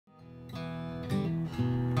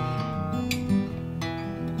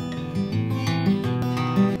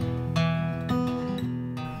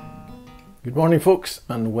Good morning, folks,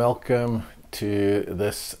 and welcome to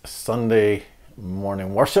this Sunday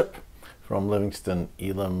morning worship from Livingston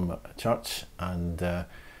Elim Church. And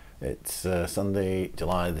it's Sunday,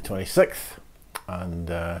 July the 26th,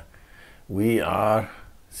 and we are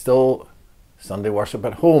still Sunday worship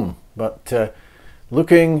at home, but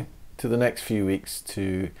looking to the next few weeks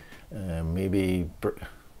to maybe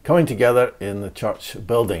coming together in the church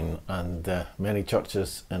building, and many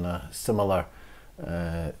churches in a similar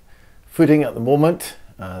footing at the moment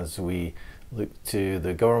as we look to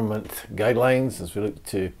the government guidelines, as we look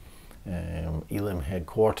to Elim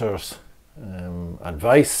headquarters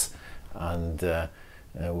advice, and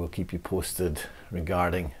we'll keep you posted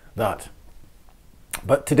regarding that.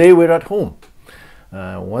 But today we're at home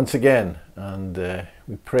once again, and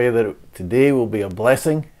we pray that today will be a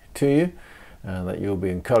blessing to you, and that you'll be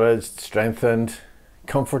encouraged, strengthened,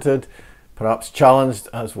 comforted, perhaps challenged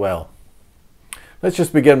as well. Let's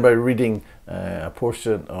just begin by reading a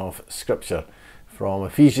portion of Scripture from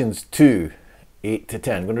Ephesians 2, 8-10.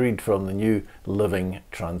 I'm going to read from the New Living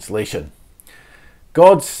Translation.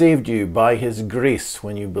 God saved you by His grace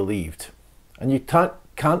when you believed, and you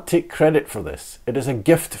can't take credit for this. It is a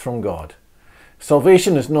gift from God.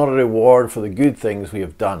 Salvation is not a reward for the good things we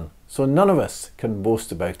have done, so none of us can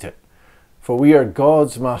boast about it. For we are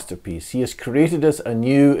God's masterpiece. He has created us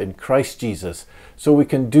anew in Christ Jesus, so we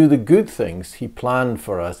can do the good things He planned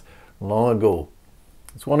for us long ago.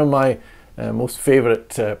 It's one of my most favourite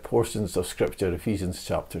portions of Scripture, Ephesians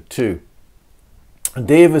chapter 2. And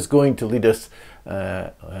Dave is going to lead us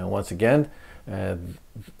once again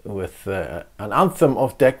with an anthem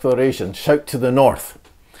of declaration, Shout to the North.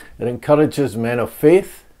 It encourages men of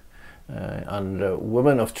faith and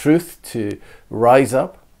women of truth to rise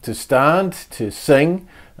up, to stand, to sing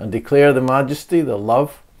and declare the majesty, the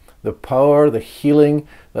love, the power, the healing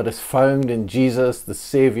that is found in Jesus, the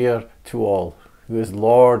Saviour to all, who is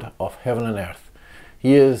Lord of heaven and earth.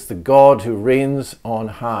 He is the God who reigns on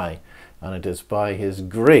high, and it is by His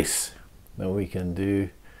grace that we can do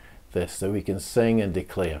this, that we can sing and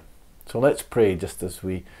declare. So let's pray just as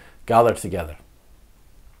we gather together.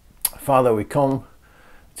 Father, we come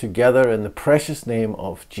together in the precious name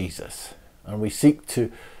of Jesus, and we seek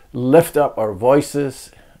to lift up our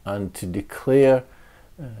voices and to declare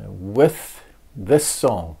with this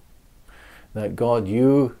song that God,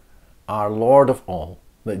 You are Lord of all,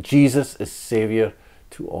 that Jesus is Saviour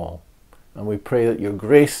to all. And we pray that Your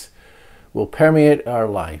grace will permeate our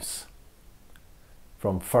lives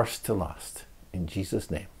from first to last. In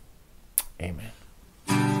Jesus' name, amen.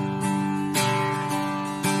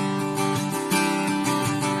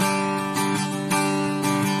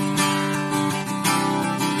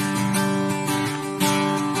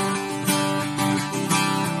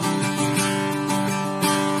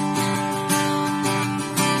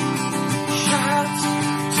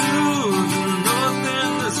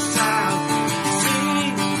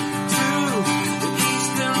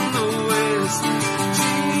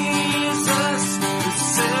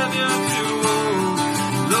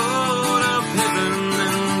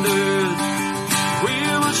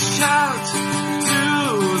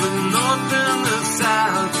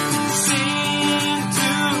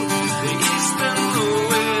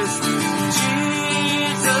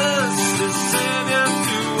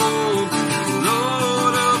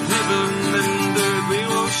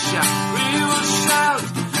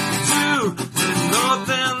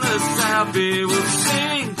 We will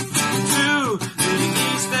sing to the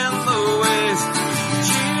east and the west.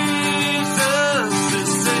 Jesus is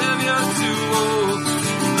Savior to all,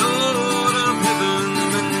 Lord of heaven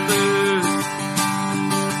and earth.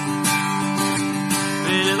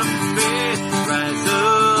 Men of faith, rise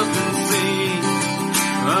up and sing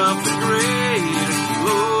of the great and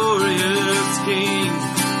glorious King.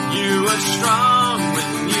 You are strong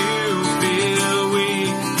when you feel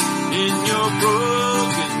weak in your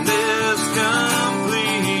brokenness complete.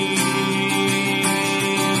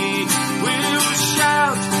 We will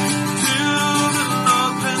shout to the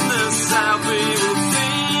north and the south. We will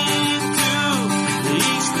sing to the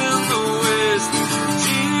east and the west.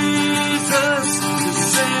 Jesus, the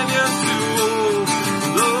Savior to all,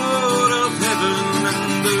 Lord of heaven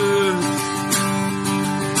and earth.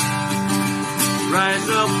 Rise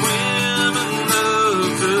up, women of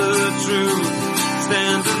the truth.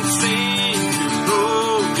 Stand and sing to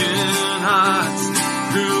broken hearts.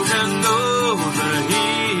 Who can know the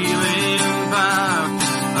healing power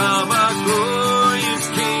of our glorious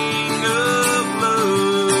King of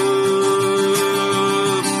love?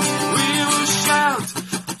 We will shout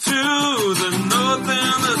to the north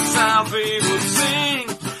and the south. We will sing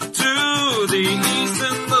to the east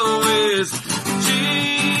and the west.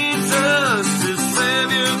 Jesus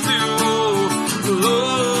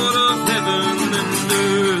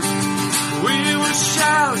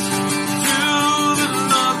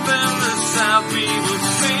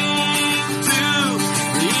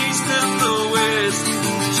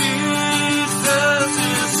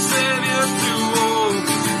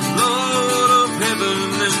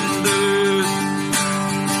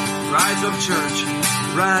Rise up, church.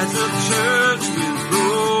 Rise up, church, with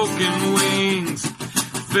broken wings.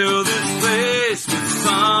 Fill this place with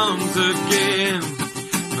songs again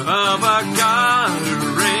of our God who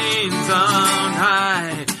reigns on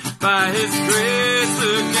high. By His grace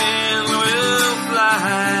again we'll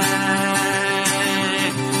fly.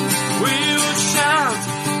 We will shout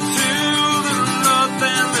to the north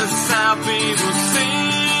and the south. We will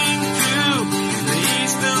sing to the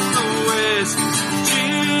east and the west.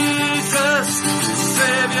 Jesus,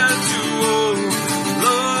 Savior to all,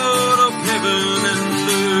 Lord of heaven and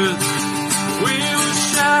earth. We will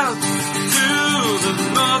shout to the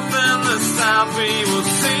north and the south. We will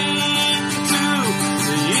sing to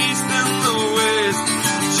the east and the west.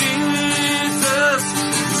 Jesus,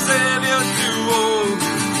 Savior to all,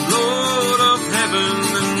 Lord of heaven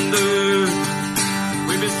and earth.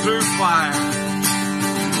 We've been through fire.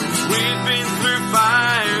 We've been through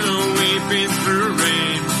fire. We've been through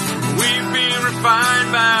rain. We've been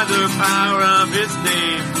refined by the power of His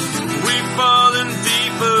name. We've fallen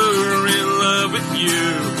deeper in love with You.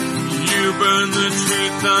 You burn the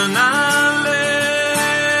truth on our lips.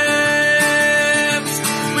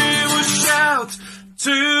 We will shout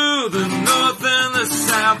to the north and the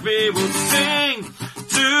south. We will sing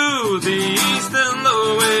to the east and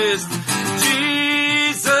the west.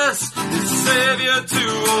 Jesus is Savior to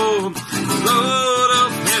all, Lord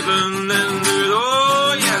of heaven and earth.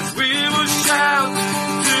 Oh yes, we will shout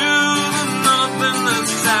to the north and the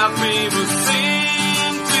south. We will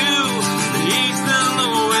sing to the east and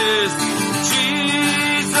the west.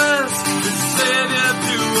 Jesus is Savior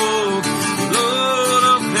to all, Lord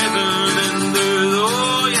of heaven and earth.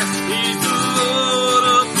 Oh yes, He's the Lord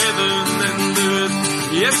of heaven and earth.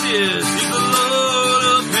 Yes, He is. He's the Lord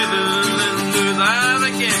of heaven and earth. And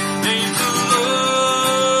again, He's the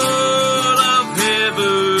Lord of heaven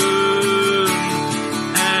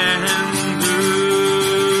and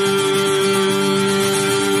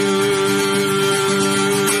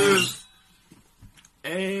earth.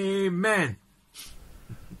 Amen.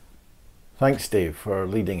 Thanks, Dave, for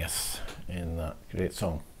leading us in that great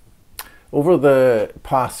song. Over the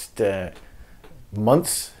past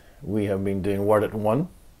months, we have been doing Word at One,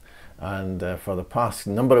 and for the past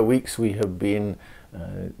number of weeks, we have been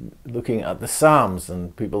looking at the Psalms,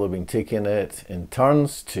 and people have been taking it in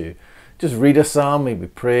turns to just read a psalm, maybe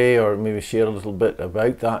pray, or maybe share a little bit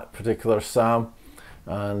about that particular psalm.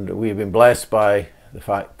 And we have been blessed by the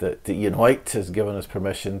fact that Ian White has given us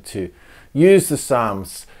permission to use the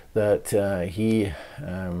Psalms that he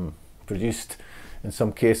produced, in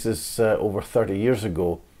some cases over 30 years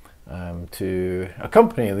ago, to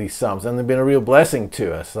accompany these Psalms, and they've been a real blessing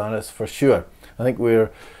to us, that is for sure. I think we're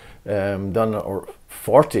done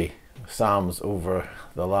 40 Psalms over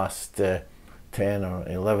the last 10 or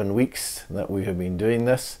 11 weeks that we have been doing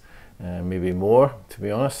this, maybe more, to be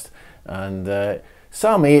honest. And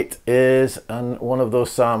Psalm 8 is one of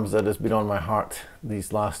those Psalms that has been on my heart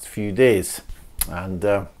these last few days. And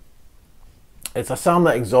it's a psalm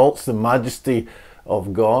that exalts the majesty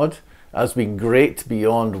of God as being great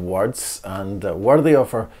beyond words and worthy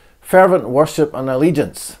of our fervent worship and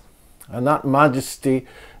allegiance. And that majesty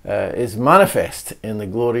is manifest in the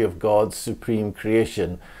glory of God's supreme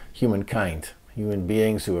creation, humankind, human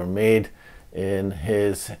beings who are made in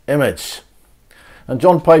His image. And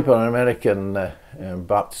John Piper, an American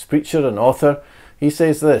Baptist preacher and author, he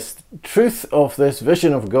says this: truth of this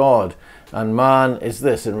vision of God and man is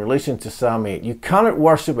this, in relation to Psalm 8: you cannot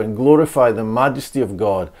worship and glorify the majesty of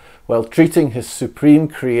God while treating His supreme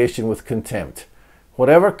creation with contempt,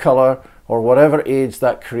 whatever colour or whatever age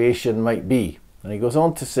that creation might be. And he goes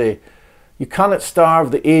on to say, you cannot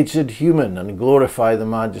starve the aged human and glorify the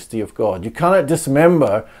majesty of God. You cannot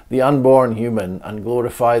dismember the unborn human and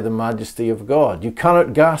glorify the majesty of God. You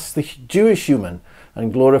cannot gas the Jewish human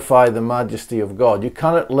and glorify the majesty of God. You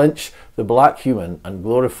cannot lynch the black human and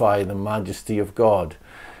glorify the majesty of God.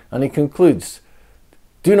 And he concludes,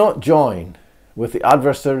 do not join with the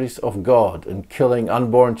adversaries of God in killing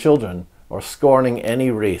unborn children or scorning any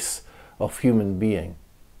race of human being.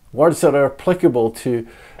 Words that are applicable to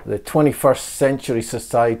the 21st century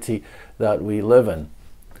society that we live in.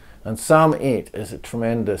 And Psalm 8 is a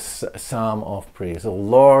tremendous psalm of praise. O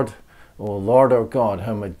Lord our God,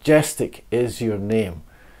 how majestic is your name,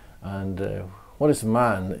 and what is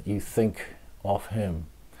man that you think of him.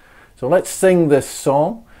 So let's sing this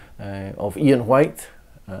song of Ian White.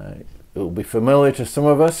 It will be familiar to some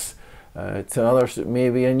of us, to others it may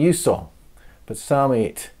be a new song. But Psalm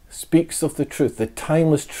 8 speaks of the truth, the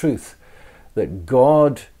timeless truth, that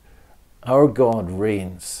God, our God,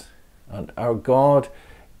 reigns, and our God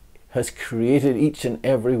has created each and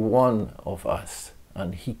every one of us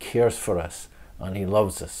and he cares for us, and he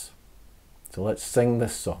loves us. So let's sing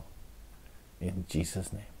this song in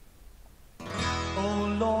Jesus' name.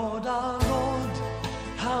 Oh Lord, our Lord,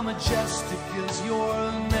 how majestic is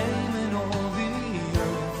your name in all the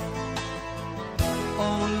earth.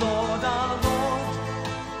 Oh Lord, our Lord,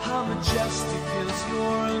 how majestic is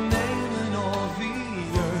your name in all the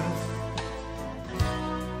earth.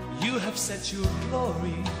 You have set your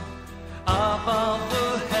glory above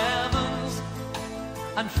the heavens,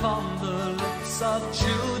 and from the lips of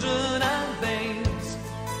children and babes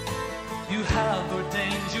you have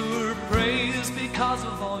ordained your praise because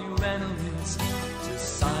of all your enemies to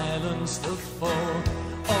silence the foe.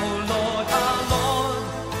 Oh Lord, our Lord,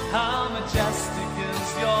 how majestic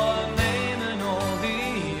is your name in all the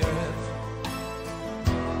earth.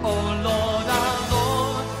 Oh Lord, our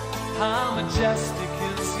Lord, how majestic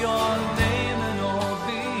is your name in all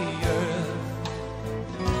the earth.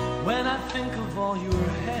 When I think of all your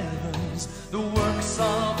heavens, the works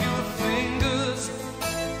of your fingers,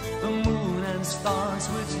 the moon and stars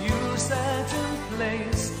which you set in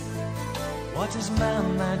place, what is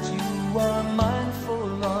man that you are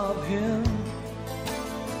mindful of him?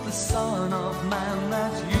 The Son of Man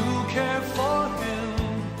that you care for him.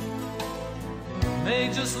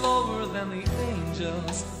 Made just lower than the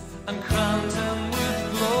angels, and crowned him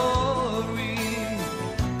with glory,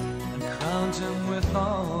 and crowned him with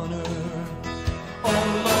honor. Oh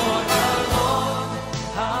Lord, our Lord,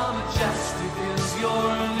 how majestic is your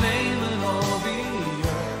name in all the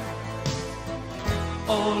earth.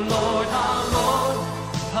 Oh Lord, our Lord,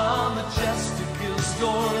 how majestic is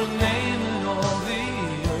your name in all the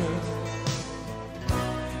earth.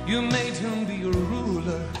 You made him be a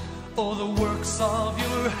ruler o'er the works of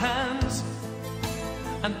your hands,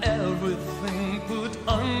 and everything put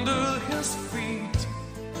under his feet,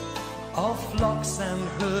 all flocks and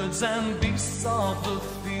herds and beasts of the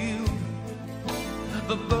field,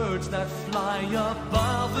 the birds that fly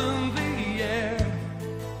above in the air,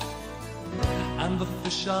 and the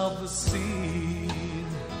fish of the sea.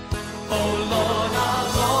 Oh Lord, our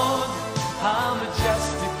Lord, how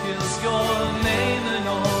majestic is your name in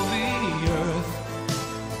all the earth.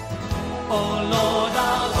 Oh Lord,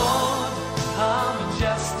 our Lord, how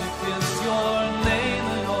majestic is your name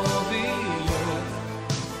in all the earth.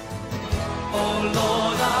 Oh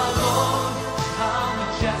Lord, our Lord, how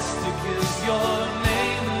majestic is your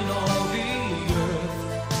name in all the earth.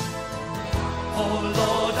 Oh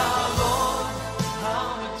Lord, our Lord, how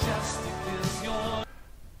majestic is your...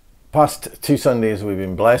 Past 2 Sundays we've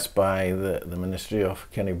been blessed by the ministry of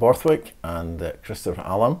Kenny Borthwick and Christopher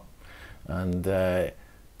Elim, and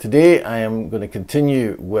today I am going to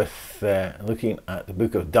continue with looking at the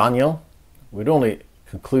book of Daniel. We'd only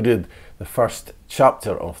concluded the first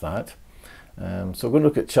chapter of that, so we're going to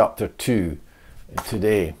look at chapter 2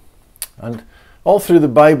 today. And all through the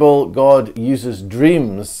Bible, God uses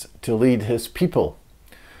dreams to lead his people.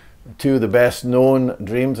 2 of the best known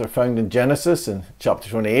dreams are found in Genesis. In chapter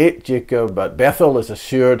 28, Jacob at Bethel is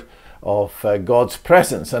assured of God's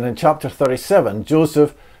presence, and in chapter 37,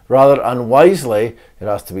 Joseph, rather unwisely, it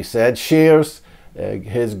has to be said, shares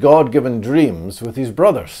his God-given dreams with his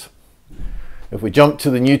brothers. If we jump to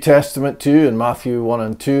the New Testament too, in Matthew 1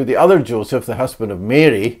 and 2, the other Joseph, the husband of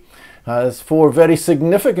Mary, has 4 very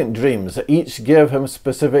significant dreams that each give him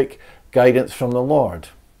specific guidance from the Lord.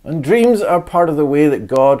 And dreams are part of the way that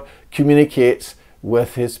God communicates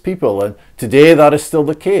with his people. And today that is still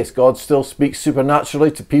the case. God still speaks supernaturally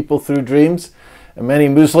to people through dreams. And many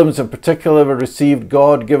Muslims in particular have received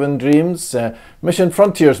God-given dreams. Mission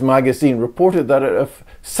Frontiers magazine reported that out of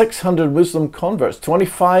 600 Muslim converts,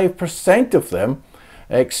 25% of them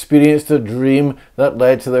experienced a dream that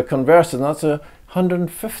led to their conversion. That's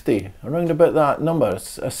 150, around about that number.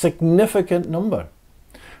 It's a significant number.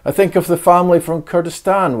 I think of the family from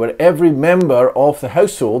Kurdistan, where every member of the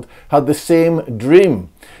household had the same dream,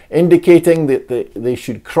 indicating that they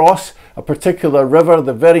should cross a particular river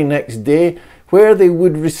the very next day, where they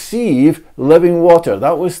would receive living water.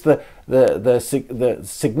 That was the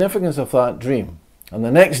significance of that dream. And the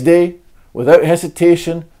next day, without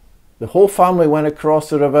hesitation, the whole family went across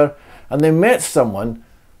the river and they met someone.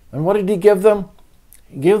 And what did he give them?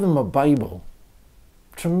 He gave them a Bible.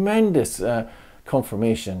 Tremendous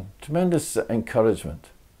confirmation, tremendous encouragement.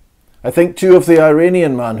 I think too of the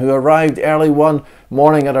Iranian man who arrived early one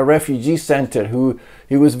morning at a refugee centre,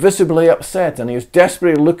 he was visibly upset and he was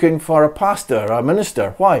desperately looking for a pastor, a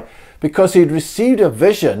minister. Why? Because he'd received a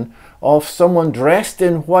vision of someone dressed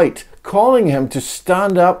in white calling him to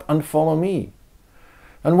stand up and follow me.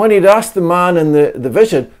 And when he'd asked the man in the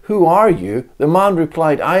vision, "Who are you?" the man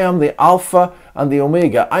replied, "I am the Alpha and the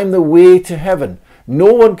Omega. I'm the way to heaven.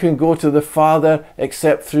 No one can go to the Father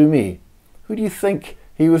except through me. Who do you think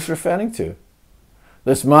he was referring to?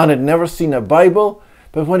 This man had never seen a Bible,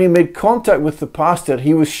 but when he made contact with the pastor,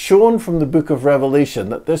 he was shown from the book of Revelation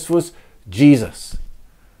that this was Jesus.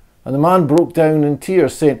 And the man broke down in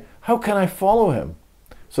tears, saying, "How can I follow him?"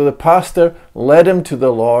 So the pastor led him to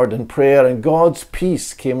the Lord in prayer, and God's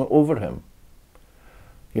peace came over him.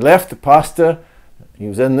 He left the pastor. He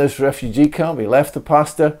was in this refugee camp. He left the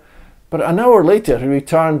pastor. But an hour later, he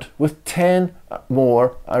returned with 10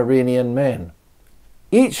 more Iranian men,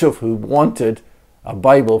 each of whom wanted a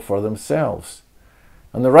Bible for themselves.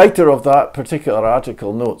 And the writer of that particular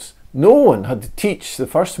article notes, no one had to teach the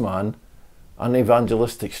first man an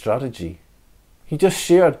evangelistic strategy. He just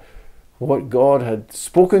shared what God had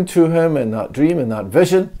spoken to him in that dream, in that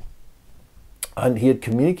vision, and he had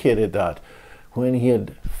communicated that when he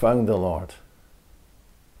had found the Lord.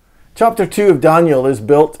 Chapter 2 of Daniel is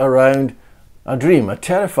built around a dream, a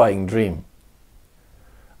terrifying dream.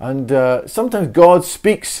 And sometimes God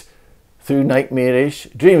speaks through nightmarish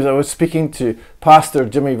dreams. I was speaking to Pastor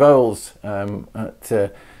Jimmy Vowles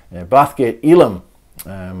at Bathgate Elim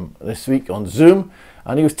this week on Zoom,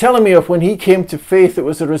 and he was telling me of when he came to faith. It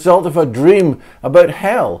was a result of a dream about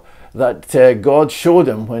hell that God showed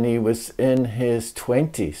him when he was in his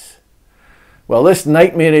 20s. Well, this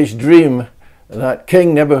nightmarish dream that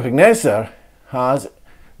King Nebuchadnezzar has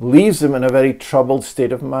leaves him in a very troubled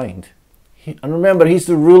state of mind. And remember, he's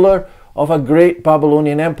the ruler of a great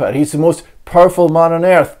Babylonian empire. He's the most powerful man on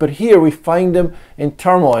earth. But here we find him in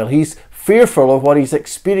turmoil. He's fearful of what he's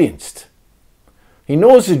experienced. He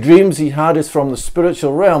knows the dreams he had is from the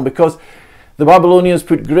spiritual realm because the Babylonians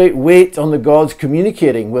put great weight on the gods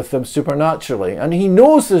communicating with them supernaturally. And he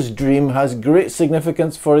knows this dream has great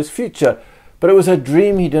significance for his future. But it was a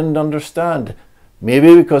dream he didn't understand.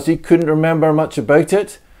 Maybe because he couldn't remember much about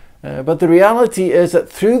it. But the reality is that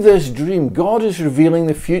through this dream, God is revealing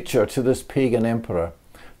the future to this pagan emperor,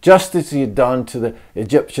 just as he had done to the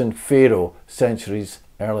Egyptian Pharaoh centuries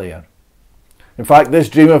earlier. In fact, this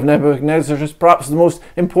dream of Nebuchadnezzar is perhaps the most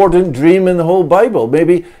important dream in the whole Bible,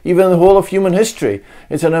 maybe even the whole of human history.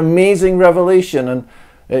 It's an amazing revelation,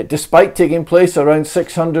 and despite taking place around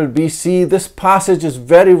 600 BC, this passage is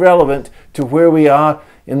very relevant to where we are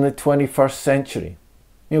in the 21st century.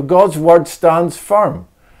 You know, God's word stands firm.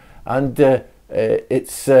 And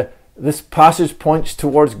this passage points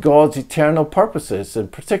towards God's eternal purposes, in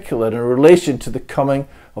particular in relation to the coming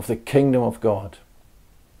of the kingdom of God.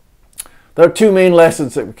 There are two main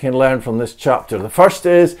lessons that we can learn from this chapter. The first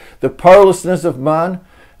is the powerlessness of man,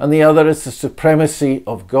 and the other is the supremacy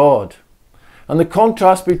of God. And the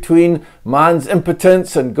contrast between man's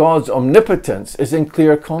impotence and God's omnipotence is in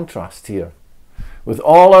clear contrast here. With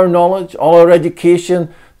all our knowledge, all our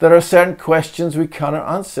education, there are certain questions we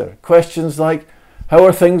cannot answer. Questions like, how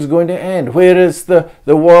are things going to end? Where is the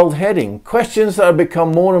world heading? Questions that have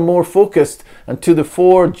become more and more focused and to the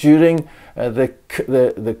fore during the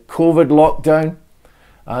COVID lockdown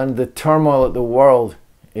and the turmoil that the world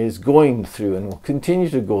is going through and will continue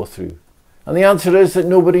to go through. And the answer is that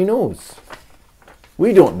nobody knows.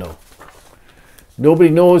 We don't know. Nobody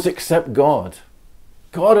knows except God.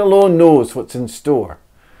 God alone knows what's in store.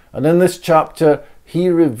 And in this chapter, he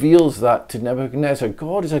reveals that to Nebuchadnezzar.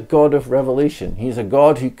 God is a God of revelation. He's a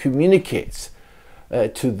God who communicates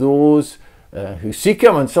to those who seek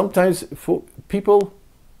him. And sometimes people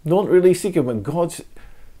don't really seek him, and God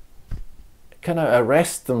kind of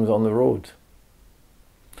arrests them on the road.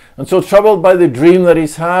 And so, troubled by the dream that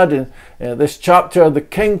he's had in this chapter, the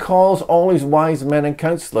king calls all his wise men and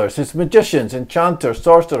counselors, his magicians, enchanters,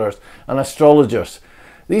 sorcerers, and astrologers.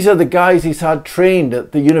 These are the guys he's had trained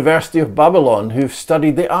at the University of Babylon, who've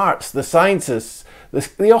studied the arts, the sciences,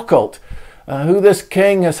 the occult, who this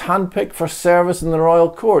king has handpicked for service in the royal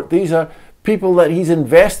court. These are people that he's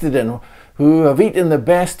invested in, who have eaten the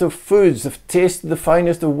best of foods, have tasted the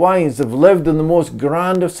finest of wines, have lived in the most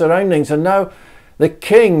grand of surroundings. And now the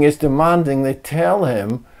king is demanding they tell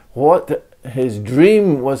him what his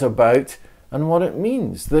dream was about and what it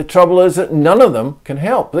means. The trouble is that none of them can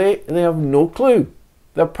help. They have no clue.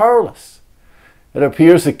 They're powerless. It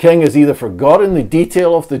appears the king has either forgotten the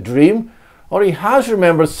detail of the dream, or he has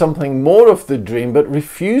remembered something more of the dream but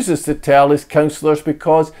refuses to tell his counselors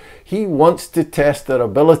because he wants to test their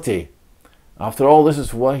ability. After all, this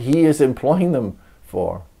is what he is employing them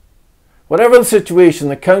for. Whatever the situation,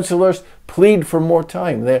 the counselors plead for more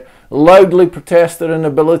time. They loudly protest their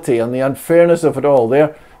inability and the unfairness of it all.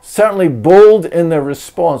 They're certainly bold in their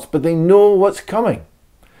response, but they know what's coming.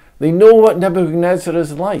 They know what Nebuchadnezzar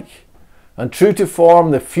is like. And true to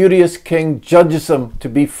form, the furious king judges them to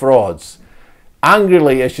be frauds.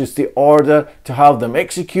 angrily issues the order to have them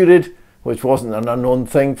executed, which wasn't an unknown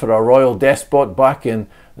thing for a royal despot back in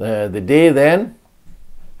the day then.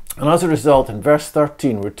 And as a result, in verse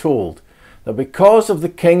 13, we're told that because of the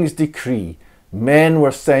king's decree, men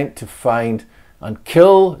were sent to find and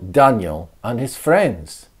kill Daniel and his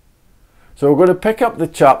friends. So we're going to pick up the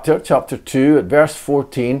chapter 2 at verse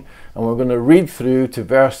 14, and we're going to read through to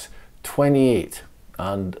verse 28.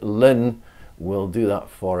 And Lynne will do that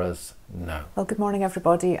for us now. Well, good morning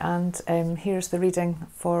everybody, and here's the reading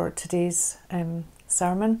for today's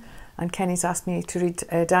sermon. And Kenny's asked me to read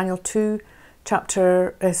Daniel chapter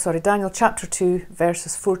 2,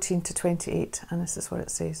 verses 14 to 28, and this is what it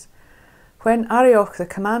says. When Arioch, the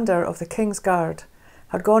commander of the king's guard,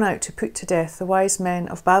 had gone out to put to death the wise men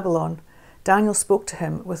of Babylon, Daniel spoke to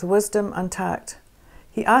him with wisdom and tact.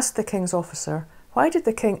 He asked the king's officer, "Why did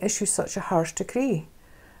the king issue such a harsh decree?"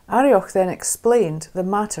 Arioch then explained the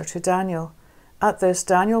matter to Daniel. At this,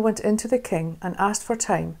 Daniel went into the king and asked for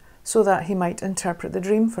time so that he might interpret the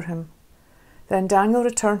dream for him. Then Daniel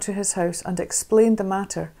returned to his house and explained the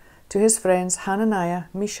matter to his friends Hananiah,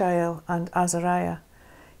 Mishael, and Azariah.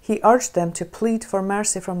 He urged them to plead for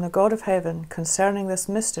mercy from the God of heaven concerning this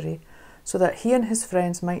mystery, so that he and his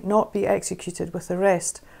friends might not be executed with the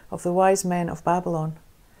rest of the wise men of Babylon.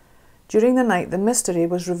 During the night the mystery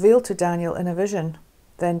was revealed to Daniel in a vision.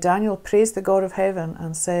 Then Daniel praised the God of heaven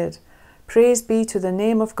and said, "Praise be to the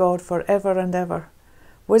name of God for ever and ever.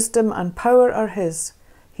 Wisdom and power are his.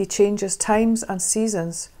 He changes times and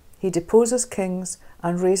seasons. He deposes kings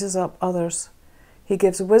and raises up others. He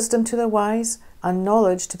gives wisdom to the wise and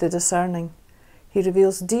knowledge to the discerning. He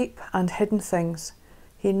reveals deep and hidden things.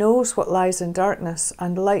 He knows what lies in darkness,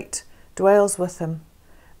 and light dwells with him.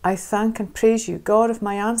 I thank and praise you, God of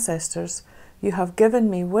my ancestors. You have given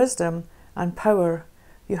me wisdom and power.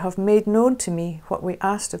 You have made known to me what we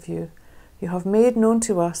asked of you. You have made known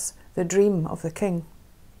to us the dream of the king."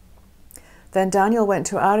 Then Daniel went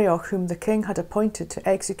to Arioch, whom the king had appointed to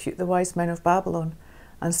execute the wise men of Babylon,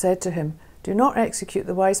 and said to him, "Do not execute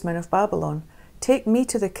the wise men of Babylon. Take me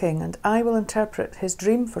to the king, and I will interpret his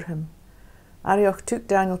dream for him." Arioch took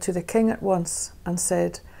Daniel to the king at once and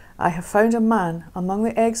said, "I have found a man among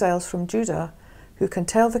the exiles from Judah who can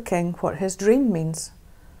tell the king what his dream means."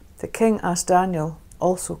 The king asked Daniel,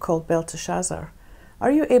 also called Belteshazzar,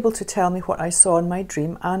 "Are you able to tell me what I saw in my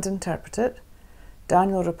dream and interpret it?"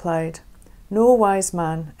 Daniel replied, "No wise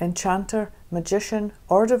man, enchanter, magician,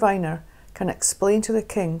 or diviner can explain to the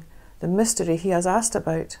king the mystery he has asked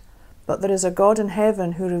about, but there is a God in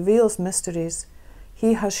heaven who reveals mysteries.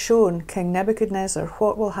 He has shown King Nebuchadnezzar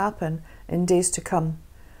what will happen in days to come.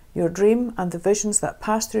 Your dream and the visions that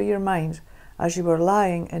passed through your mind as you were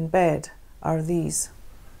lying in bed are these."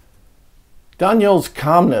 Daniel's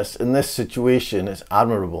calmness in this situation is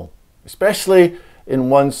admirable, especially in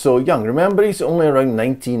one so young. Remember, he's only around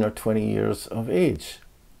 19 or 20 years of age.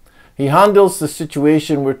 He handles the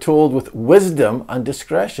situation, we're told, with wisdom and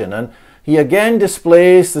discretion, and he again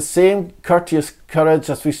displays the same courteous courage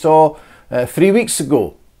as we saw 3 weeks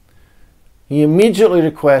ago. He immediately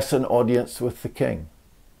requests an audience with the king.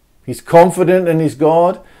 He's confident in his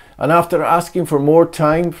God, and after asking for more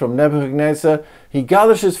time from Nebuchadnezzar, he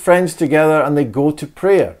gathers his friends together and they go to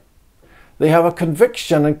prayer. They have a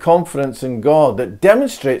conviction and confidence in God that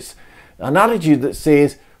demonstrates an attitude that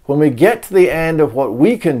says, when we get to the end of what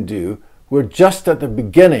we can do, we're just at the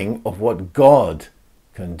beginning of what God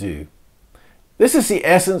can do. This is the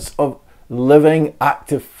essence of living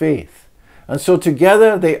active faith. And so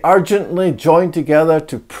together they urgently join together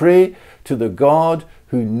to pray to the God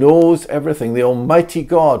who knows everything, the Almighty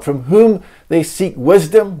God, from whom they seek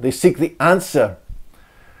wisdom, they seek the answer,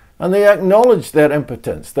 and they acknowledge their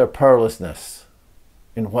impotence, their powerlessness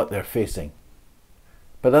in what they're facing.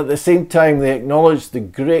 But at the same time, they acknowledge the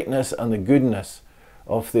greatness and the goodness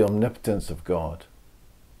of the omnipotence of God.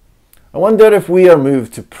 I wonder if we are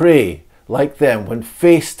moved to pray like them when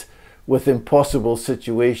faced with impossible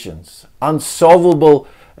situations, unsolvable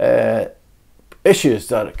issues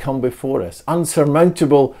that come before us,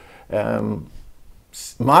 unsurmountable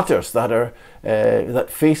matters that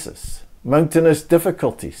face us, mountainous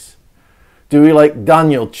difficulties. Do we, like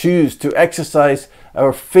Daniel, choose to exercise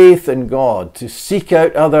our faith in God, to seek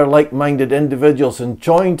out other like-minded individuals and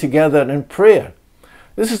join together in prayer?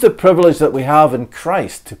 This is the privilege that we have in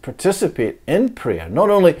Christ, to participate in prayer, not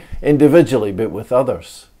only individually but with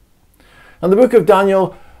others. And the book of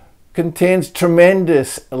Daniel contains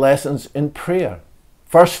tremendous lessons in prayer.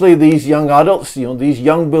 Firstly, these young adults, these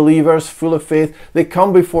young believers full of faith, they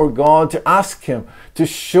come before God to ask him to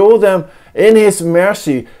show them in his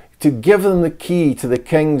mercy, to give them the key to the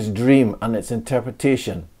king's dream and its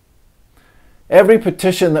interpretation. Every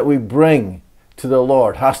petition that we bring to the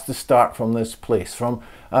Lord has to start from this place, from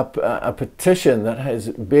a petition that is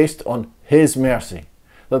based on His mercy,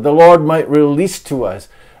 that the Lord might release to us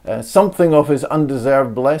something of His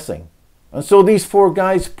undeserved blessing. And so these four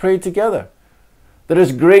guys prayed together. There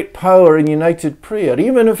is great power in united prayer,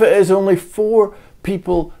 even if it is only four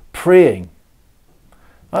people praying.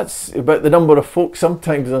 That's about the number of folks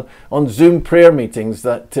sometimes on Zoom prayer meetings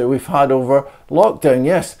that we've had over lockdown.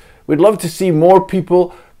 Yes, we'd love to see more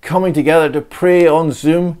people coming together to pray on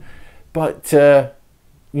Zoom, but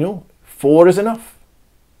four is enough.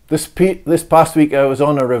 This past week I was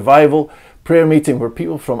on a revival prayer meeting where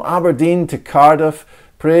people from Aberdeen to Cardiff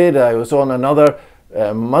prayed. I was on another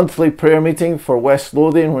monthly prayer meeting for West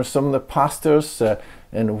Lothian where some of the pastors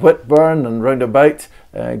in Whitburn and roundabout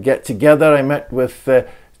get together. I met with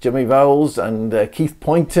Jimmy Vowles and Keith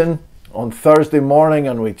Poynton on Thursday morning,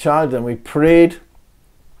 and we chatted and we prayed.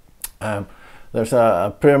 There's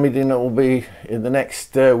a prayer meeting that will be in the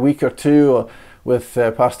next week or two with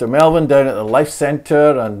Pastor Melvin down at the Life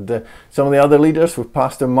Centre, and some of the other leaders with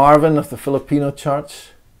Pastor Marvin of the Filipino Church.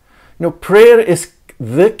 Prayer is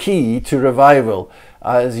the key to revival,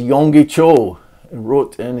 as Yonggi Cho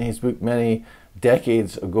wrote in his book many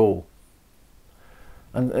decades ago.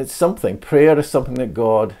 And it's something, prayer is something that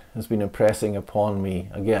God has been impressing upon me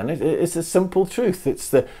again. It's a simple truth. It's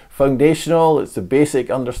the foundational, it's the basic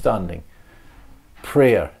understanding.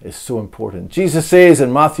 Prayer is so important. Jesus says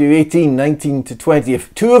in Matthew 18:19-20,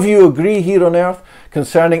 if two of you agree here on earth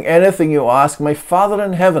concerning anything you ask, my Father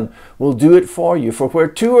in heaven will do it for you. For where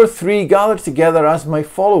two or three gather together as my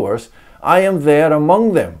followers, I am there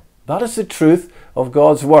among them. That is the truth of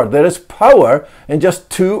God's word. There is power in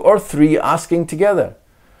just two or three asking together.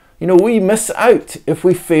 We miss out if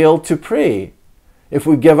we fail to pray, if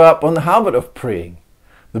we give up on the habit of praying.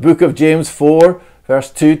 The book of James 4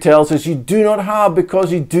 verse 2 tells us, you do not have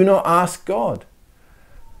because you do not ask God.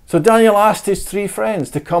 So Daniel asked his three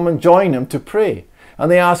friends to come and join him to pray.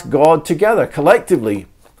 And they asked God together, collectively.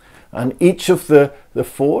 And each of the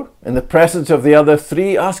four, in the presence of the other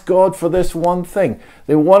three, asked God for this one thing.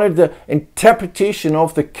 They wanted the interpretation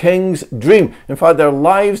of the king's dream. In fact, their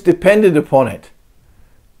lives depended upon it.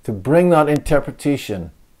 To bring that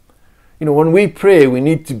interpretation. When we pray, we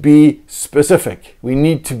need to be specific. We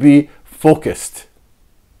need to be focused.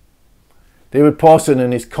 David Pawson,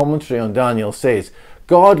 in his commentary on Daniel, says,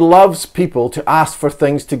 God loves people to ask for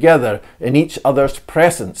things together in each other's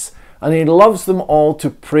presence, and He loves them all to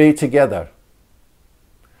pray together.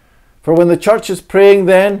 For when the church is praying,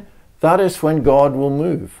 then, that is when God will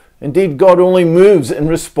move. Indeed, God only moves in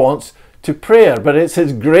response to prayer, but it's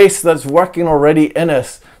His grace that's working already in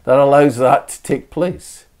us that allows that to take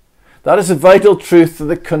place. That is a vital truth that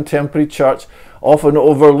the contemporary church often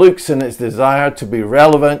overlooks in its desire to be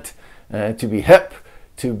relevant, to be hip,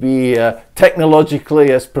 to be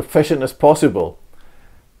technologically as proficient as possible.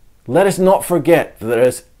 Let us not forget that there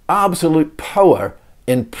is absolute power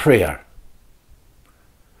in prayer.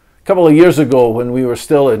 A couple of years ago, when we were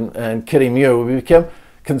still in Kirriemuir, we became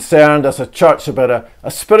concerned as a church about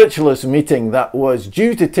a spiritualist meeting that was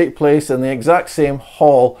due to take place in the exact same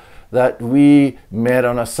hall that we met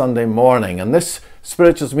on a Sunday morning. And this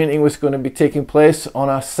spiritualist meeting was going to be taking place on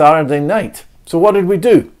a Saturday night. So what did we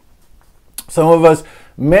do? Some of us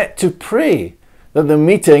met to pray that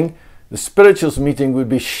the spiritualist meeting, would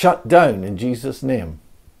be shut down in Jesus' name.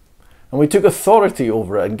 And we took authority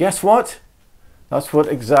over it. And guess what? That's what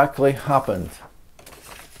exactly happened.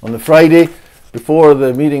 On the Friday before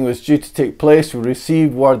the meeting was due to take place, we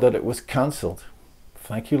received word that it was cancelled.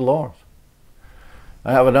 Thank you, Lord.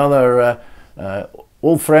 I have another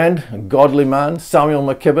old friend, a godly man, Samuel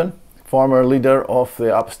McKibben, former leader of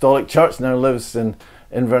the Apostolic Church, now lives in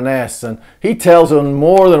Inverness. And he tells on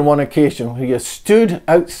more than one occasion he has stood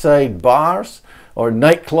outside bars or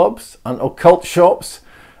nightclubs and occult shops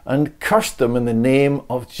and cursed them in the name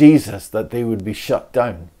of Jesus that they would be shut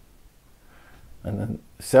down. And on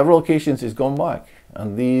several occasions he's gone back,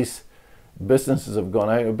 and these businesses have gone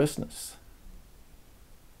out of business.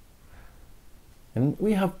 And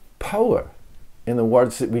we have power in the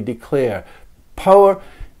words that we declare, power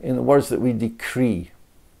in the words that we decree.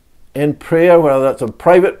 In prayer, whether that's a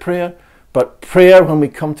private prayer, but prayer when we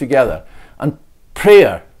come together. And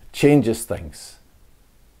prayer changes things.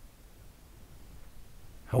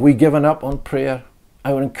 Have we given up on prayer?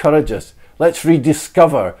 I would encourage us. Let's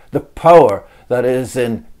rediscover the power that is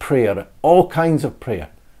in prayer. All kinds of prayer.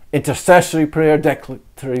 Intercessory prayer,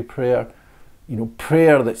 declaratory prayer.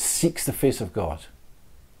 Prayer that seeks the face of God.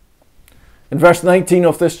 In verse 19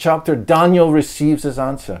 of this chapter, Daniel receives his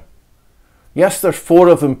answer. Yes, there's 4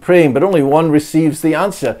 of them praying, but only one receives the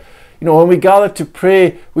answer. You know, when we gather to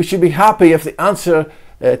pray, we should be happy if the answer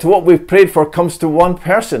to what we've prayed for comes to one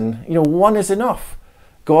person. You know, one is enough.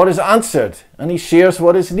 God has answered and he shares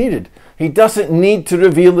what is needed. He doesn't need to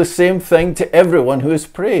reveal the same thing to everyone who has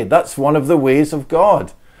prayed. That's one of the ways of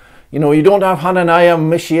God. You know, you don't have Hananiah,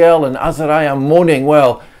 Mishael and Azariah moaning,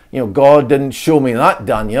 well, you know, God didn't show me that,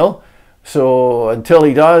 Daniel, so until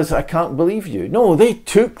he does, I can't believe you. No, they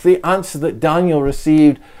took the answer that Daniel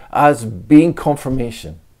received as being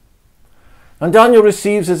confirmation. And Daniel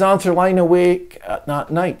receives his answer lying awake at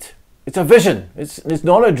that night. It's a vision, it's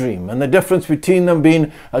not a dream. And the difference between them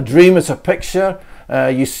being a dream is a picture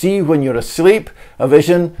you see when you're asleep, a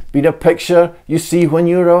vision being a picture you see when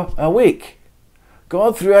you're awake.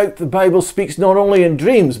 God throughout the Bible speaks not only in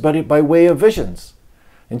dreams, but by way of visions.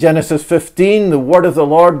 In Genesis 15, the word of the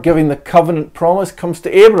Lord giving the covenant promise comes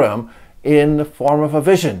to Abraham in the form of a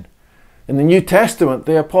vision. In the New Testament,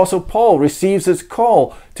 the Apostle Paul receives his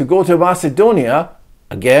call to go to Macedonia,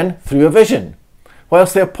 again through a vision.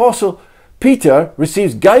 Whilst the Apostle Peter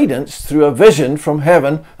receives guidance through a vision from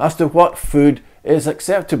heaven as to what food is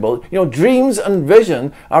acceptable. You know, dreams and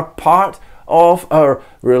vision are part of our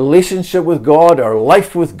relationship with God, our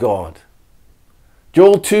life with God.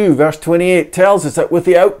 Joel 2 verse 28 tells us that with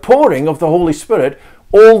the outpouring of the Holy Spirit,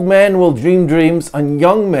 old men will dream dreams and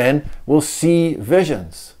young men will see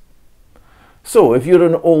visions. So if you're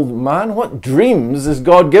an old man, what dreams is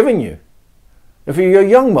God giving you? If you're a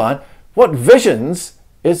young man, what visions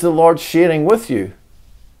is the Lord sharing with you?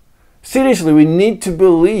 Seriously, we need to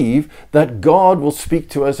believe that God will speak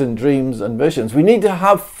to us in dreams and visions. We need to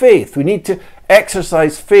have faith. We need to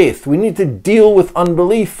exercise faith. We need to deal with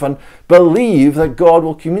unbelief and believe that God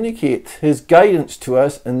will communicate his guidance to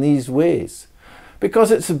us in these ways.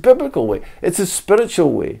 Because it's a biblical way. It's a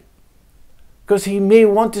spiritual way. Because he may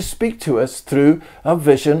want to speak to us through a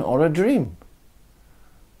vision or a dream.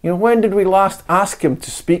 You know, when did we last ask him to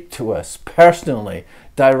speak to us personally,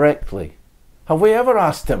 directly? Have we ever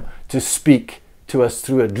asked him to speak to us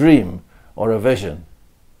through a dream or a vision?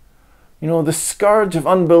 You know, the scourge of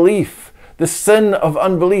unbelief, the sin of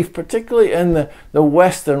unbelief, particularly in the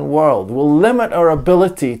Western world, will limit our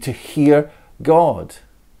ability to hear God.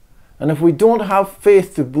 And if we don't have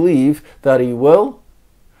faith to believe that he will,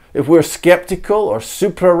 if we're skeptical or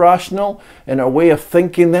supra-rational in our way of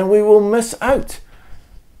thinking, then we will miss out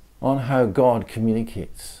on how God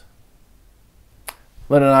communicates.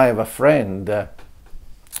 Lynne and I have a friend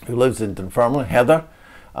who lives in Dunfermline, Heather,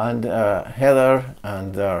 and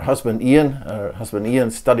her husband Ian. Her husband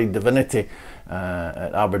Ian studied divinity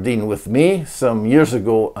at Aberdeen with me some years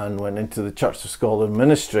ago and went into the Church of Scotland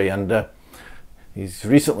ministry, and he's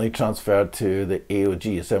recently transferred to the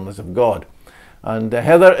AOG, Assemblies of God. And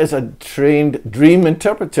Heather is a trained dream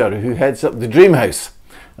interpreter who heads up the Dream House.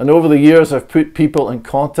 And over the years I've put people in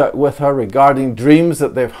contact with her regarding dreams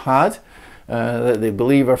that they've had, that they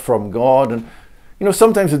believe are from God. And you know,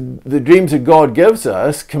 sometimes the dreams that God gives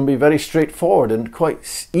us can be very straightforward and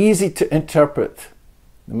quite easy to interpret.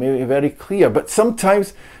 They may be very clear, but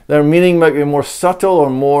sometimes their meaning might be more subtle or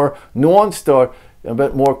more nuanced or a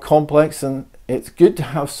bit more complex, and it's good to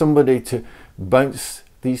have somebody to bounce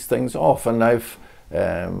these things off. And I've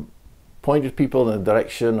pointed people in a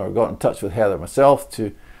direction or got in touch with Heather myself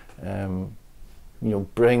to you know,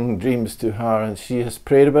 bring dreams to her, and she has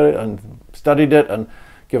prayed about it and studied it and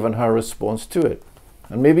given her response to it.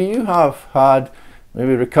 And maybe you have had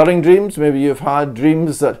maybe recurring dreams, maybe you've had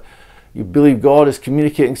dreams that you believe God is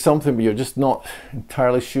communicating something but you're just not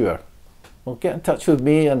entirely sure. Well, get in touch with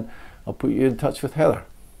me and I'll put you in touch with Heather.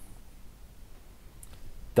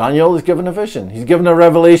 Daniel is given a vision. He's given a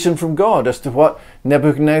revelation from God as to what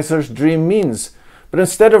Nebuchadnezzar's dream means. But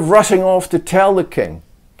instead of rushing off to tell the king,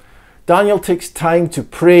 Daniel takes time to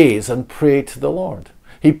praise and pray to the Lord.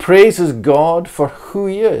 He praises God for who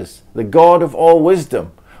he is, the God of all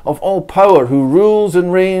wisdom, of all power, who rules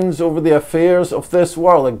and reigns over the affairs of this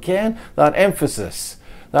world. Again, that emphasis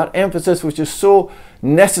which is so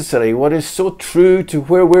necessary, what is so true to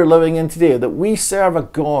where we're living in today, that we serve a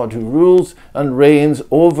God who rules and reigns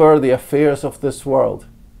over the affairs of this world.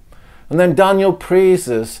 And then Daniel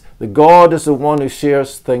praises the God as the one who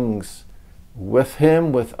shares things with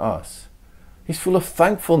him, with us. He's full of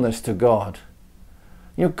thankfulness to God.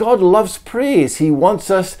 You know, God loves praise. He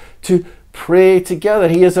wants us to pray together.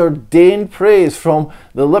 He has ordained praise from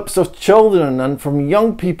the lips of children and from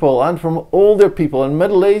young people and from older people and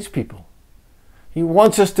middle-aged people. He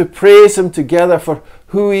wants us to praise him together for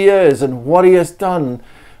who he is and what he has done.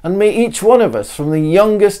 And may each one of us, from the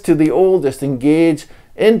youngest to the oldest, engage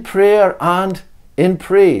in prayer and in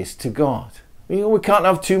praise to God. You know, we can't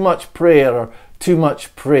have too much prayer or too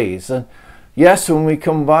much praise. And Yes, when we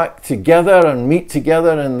come back together and meet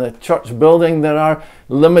together in the church building, there are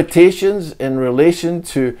limitations in relation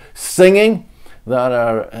to singing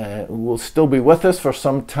that will still be with us for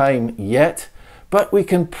some time yet. But we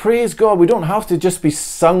can praise God. We don't have to just be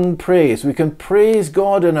sung praise. We can praise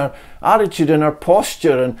God in our attitude, in our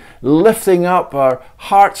posture, and lifting up our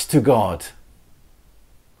hearts to God.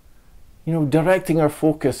 You know, directing our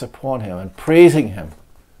focus upon Him and praising Him.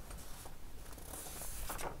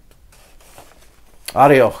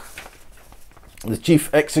 Arioch, the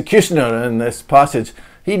chief executioner in this passage,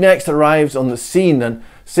 he next arrives on the scene and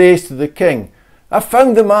says to the king, I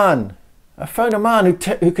found the man. I found a man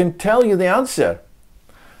who can tell you the answer.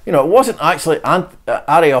 You know, it wasn't actually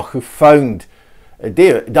Arioch who found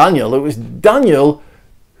Daniel. It was Daniel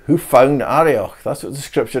who found Arioch. That's what the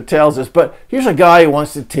scripture tells us. But here's a guy who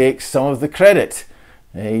wants to take some of the credit.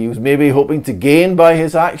 He was maybe hoping to gain by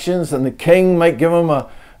his actions, and the king might give him a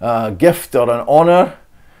gift or an honour.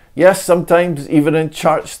 Yes, sometimes even in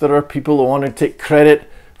church there are people who want to take credit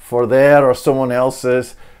for their or someone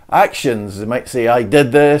else's actions. They might say, I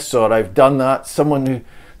did this or I've done that.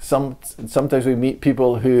 Sometimes we meet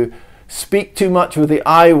people who speak too much with the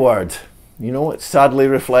I word. You know, it sadly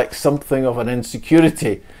reflects something of an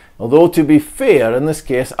insecurity. Although, to be fair, in this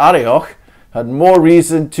case, Arioch had more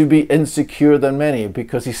reason to be insecure than many,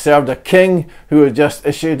 because he served a king who had just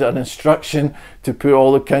issued an instruction to put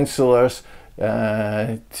all the councillors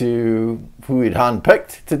who he'd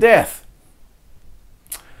handpicked to death.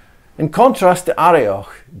 In contrast to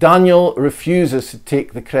Arioch, Daniel refuses to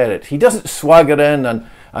take the credit. He doesn't swagger in and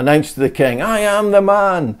announce to the king, I am the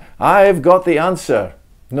man, I've got the answer.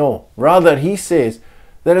 No, rather he says,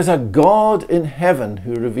 there is a God in heaven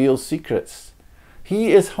who reveals secrets.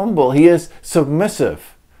 He is humble, he is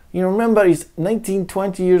submissive. You know, remember, he's 19,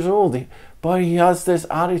 20 years old, but he has this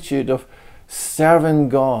attitude of serving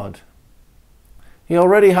God. He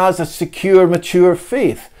already has a secure, mature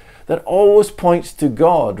faith that always points to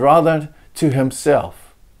God rather to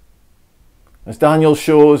himself. As Daniel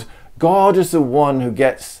shows, God is the one who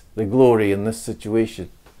gets the glory in this situation.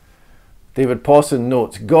 David Pawson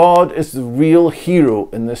notes, God is the real hero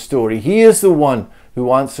in this story. He is the one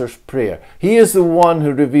who answers prayer. He is the one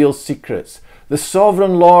who reveals secrets. The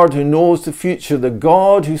sovereign Lord who knows the future, the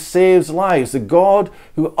God who saves lives, the God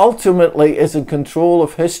who ultimately is in control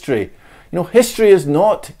of history. You know, history is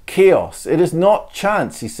not chaos. It is not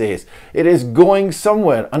chance, he says. It is going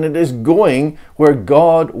somewhere, and it is going where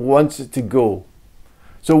God wants it to go.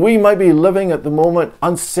 So we might be living at the moment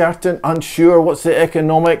uncertain, unsure. What's the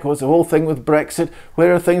economic? What's the whole thing with Brexit?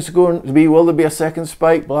 Where are things going to be? Will there be a second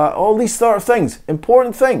spike? Blah. All these sort of things.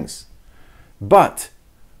 Important things. But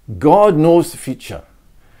God knows the future.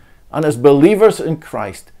 And as believers in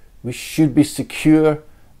Christ, we should be secure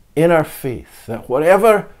in our faith that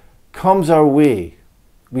whatever comes our way,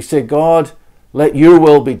 we say, God, let your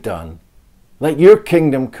will be done. Let your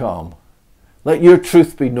kingdom come. Let your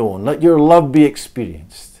truth be known. Let your love be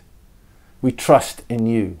experienced. We trust in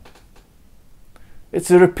you.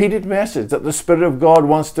 It's a repeated message that the Spirit of God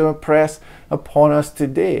wants to impress upon us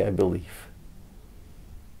today, I believe.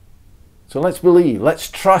 So let's believe.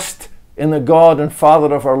 Let's trust in the God and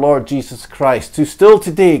Father of our Lord Jesus Christ, who still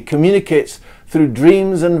today communicates through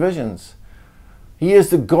dreams and visions. He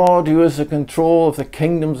is the God who is in control of the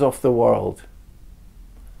kingdoms of the world.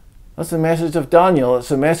 That's the message of Daniel.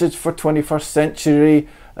 It's a message for 21st century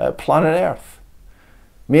planet Earth.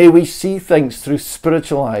 May we see things through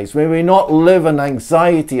spiritual eyes. May we not live in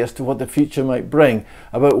anxiety as to what the future might bring,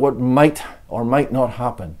 about what might or might not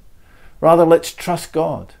happen. Rather, let's trust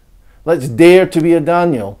God. Let's dare to be a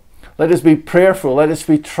Daniel. Let us be prayerful. Let us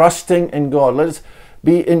be trusting in God. Let us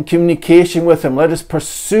be in communication with Him. Let us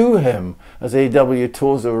pursue Him, as A.W.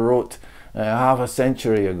 Tozer wrote half a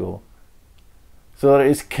century ago, so that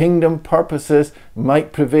His kingdom purposes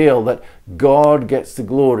might prevail, that God gets the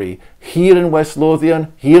glory here in West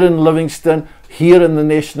Lothian, here in Livingston, here in the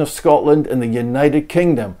nation of Scotland, in the United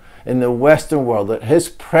Kingdom, in the Western world, that His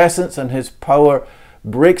presence and His power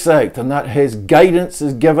breaks out, and that His guidance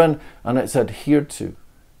is given and it's adhered to.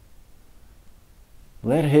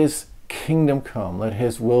 Let His kingdom come, let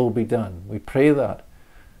His will be done. We pray that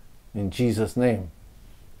in Jesus' name.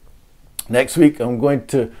 Next week I'm going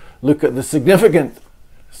to look at the significance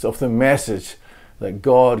of the message that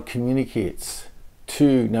God communicates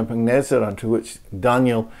to Nebuchadnezzar and to which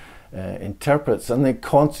Daniel interprets, and the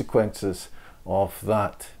consequences of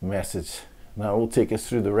that message. And that will take us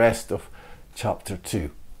through the rest of chapter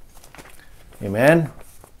 2. Amen.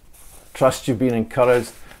 Trust you've been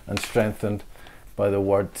encouraged and strengthened by the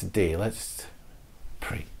word today. Let's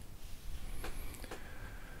pray.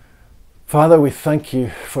 Father, we thank you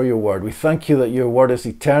for your word. We thank you that your word is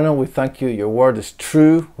eternal. We thank you your word is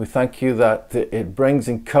true. We thank you that it brings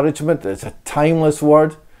encouragement. It's a timeless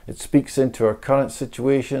word. It speaks into our current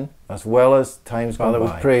situation as well as times gone by.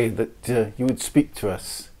 Father, we pray that you would speak to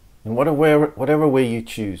us in whatever way you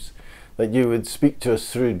choose, that you would speak to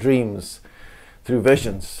us through dreams, through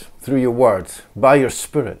visions, through your word, by your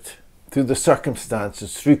Spirit, through the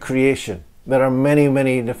circumstances, through creation. There are many,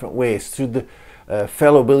 many different ways, through the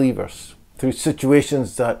fellow believers, through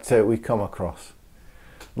situations that we come across.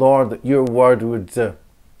 Lord, that your word would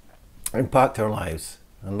impact our lives.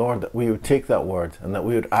 And Lord, that we would take that word and that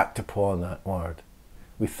we would act upon that word.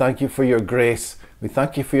 We thank you for your grace. We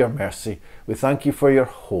thank you for your mercy. We thank you for your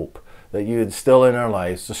hope that you instill in our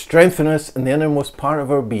lives to strengthen us in the innermost part of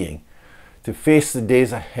our being to face the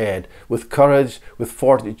days ahead with courage, with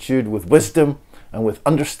fortitude, with wisdom, and with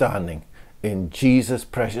understanding. In Jesus'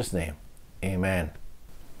 precious name, amen.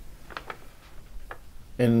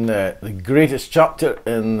 In the greatest chapter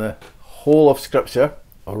in the whole of Scripture,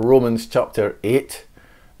 Romans chapter 8,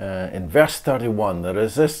 in verse 31, there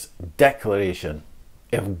is this declaration: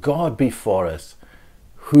 if God be for us,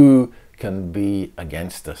 who can be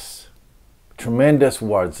against us? Tremendous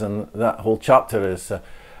words, and that whole chapter is a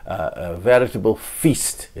veritable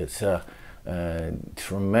feast. It's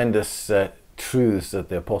tremendous truths that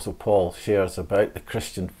the Apostle Paul shares about the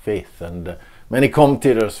Christian faith, and many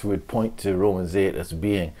commentators would point to Romans 8 as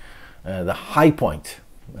being the high point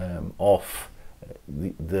of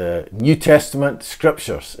the New Testament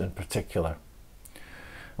scriptures in particular.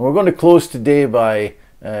 And we're going to close today by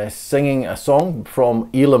singing a song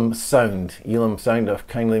from Elim Sound. Elim Sound have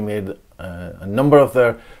kindly made a number of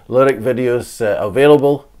their lyric videos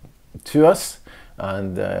available to us,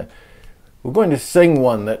 and we're going to sing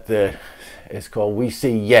one that is called We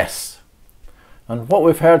Say Yes. And what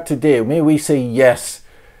we've heard today, may we say yes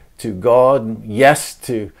to God, yes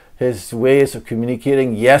to his ways of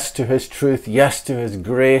communicating, yes to his truth, yes to his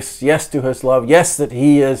grace, yes to his love, yes that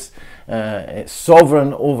he is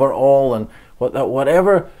sovereign over all, and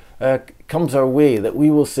whatever comes our way, that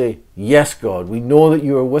we will say, yes, God, we know that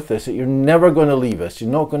you are with us, that you're never going to leave us, you're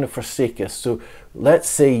not going to forsake us. So let's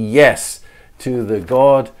say yes to the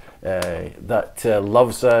God that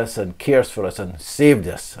loves us and cares for us and saved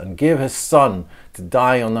us and gave his Son to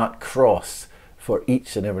die on that cross for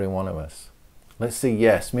each and every one of us. Let's say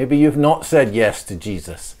yes. Maybe you've not said yes to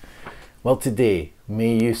Jesus. Well, today,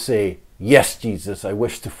 may you say, yes, Jesus, I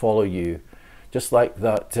wish to follow you. Just like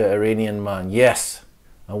that Iranian man. Yes,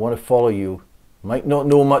 I want to follow you. Might not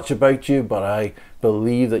know much about you, but I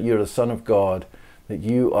believe that you're the Son of God, that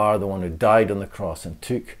you are the one who died on the cross and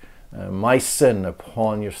took my sin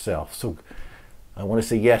upon yourself. So I want to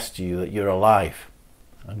say yes to you, that you're alive.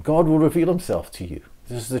 And God will reveal himself to you.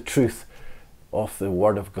 This is the truth of the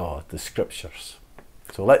Word of God, the Scriptures.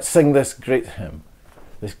 So let's sing this great hymn,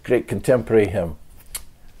 this great contemporary hymn,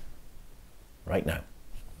 right now.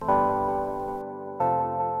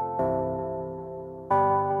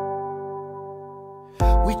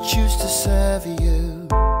 We choose to serve you,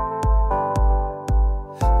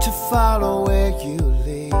 to follow where you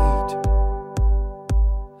lead,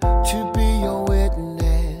 to be your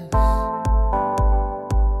witness,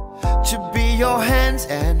 to be your hands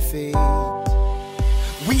and feet.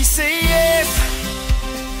 We say yes,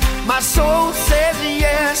 my soul says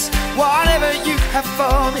yes, whatever you have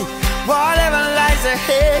for me, whatever lies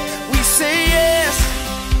ahead. We say yes,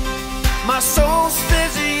 my soul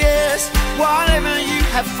says yes, whatever you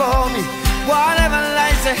have for me, whatever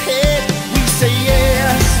lies ahead. We say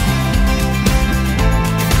yes.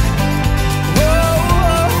 Oh,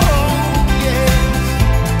 yes.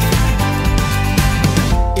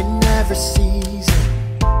 In every season,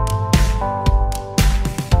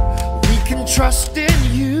 we can trust in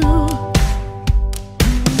you,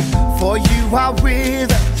 for you are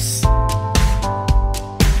with us.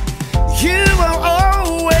 You are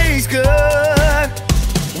always good.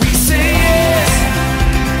 We say yes,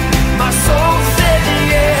 my soul said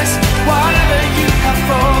yes, whatever you have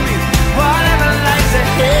for me, whatever lies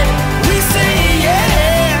ahead. We say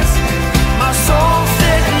yes, my soul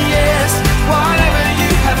said yes, whatever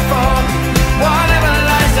you have for me, whatever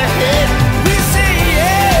lies ahead. We say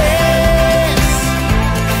yes,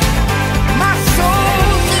 my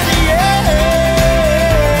soul said yes.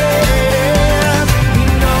 We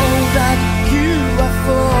know that you are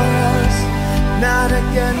for us, not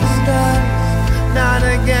against us, not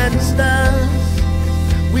against us.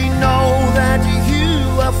 We know that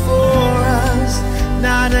you are for us,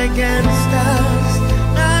 not against us,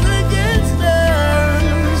 not against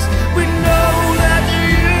us. We know that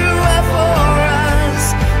you are for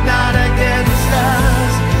us, not against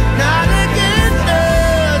us, not against us.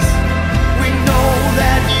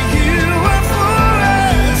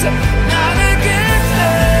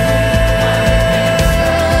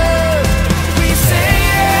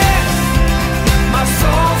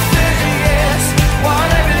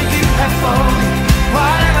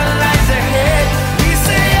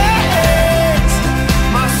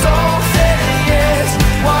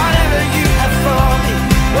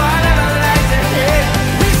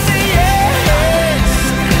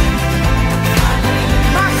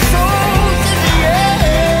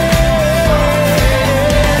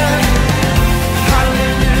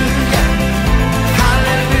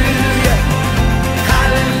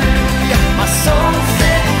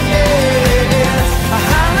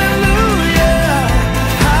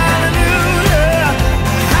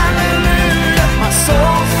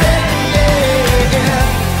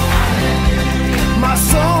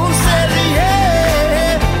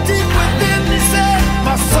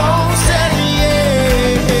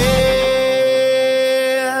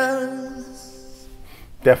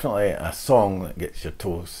 definitely a song that gets your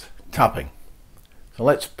toes tapping. So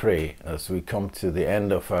let's pray as we come to the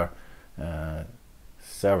end of our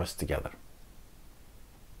service together.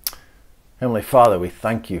 Heavenly Father, we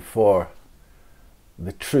thank you for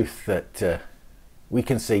the truth that we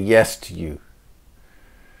can say yes to you.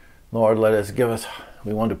 Lord,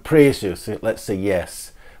 we want to praise you, so let's say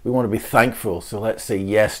yes. We want to be thankful, so let's say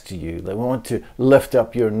yes to you. We want to lift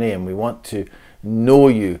up your name. We want to know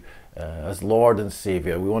you as Lord and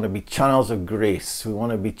Saviour. We want to be channels of grace. We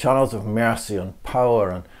want to be channels of mercy and power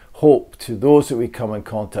and hope to those that we come in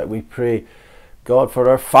contact. We pray, God, for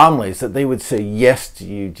our families, that they would say yes to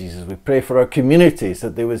you, Jesus. We pray for our communities,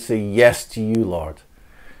 that they would say yes to you, Lord.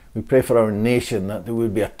 We pray for our nation, that there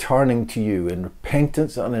would be a turning to you in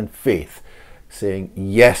repentance and in faith, saying,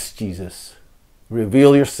 yes, Jesus.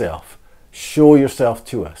 Reveal yourself. Show yourself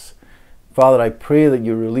to us. Father, I pray that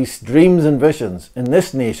you release dreams and visions in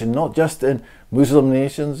this nation, not just in Muslim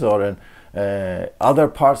nations or in other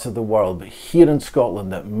parts of the world, but here in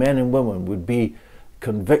Scotland, that men and women would be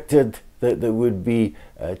convicted, that they would be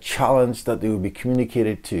challenged, that they would be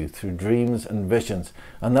communicated to through dreams and visions,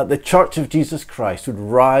 and that the Church of Jesus Christ would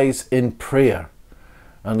rise in prayer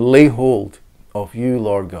and lay hold of you,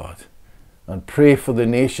 Lord God, and pray for the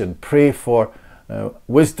nation, pray for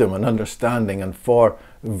wisdom and understanding and for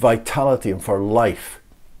vitality and for life,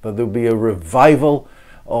 that there will be a revival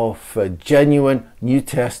of genuine New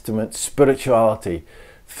Testament spirituality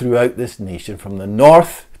throughout this nation, from the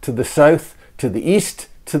north to the south, to the east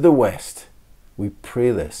to the west. We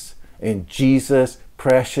pray this in Jesus'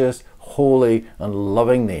 precious, holy and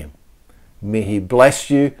loving name. May he bless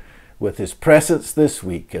you with his presence this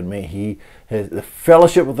week, and may the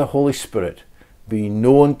fellowship of the Holy Spirit be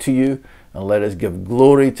known to you, and let us give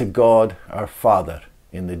glory to God our Father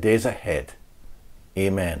in the days ahead.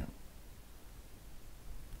 Amen.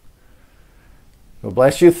 God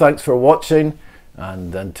bless you. Thanks for watching,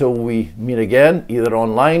 and until we meet again, either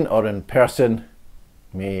online or in person,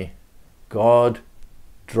 may God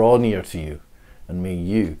draw near to you, and may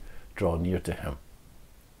you draw near to him.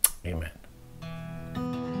 Amen.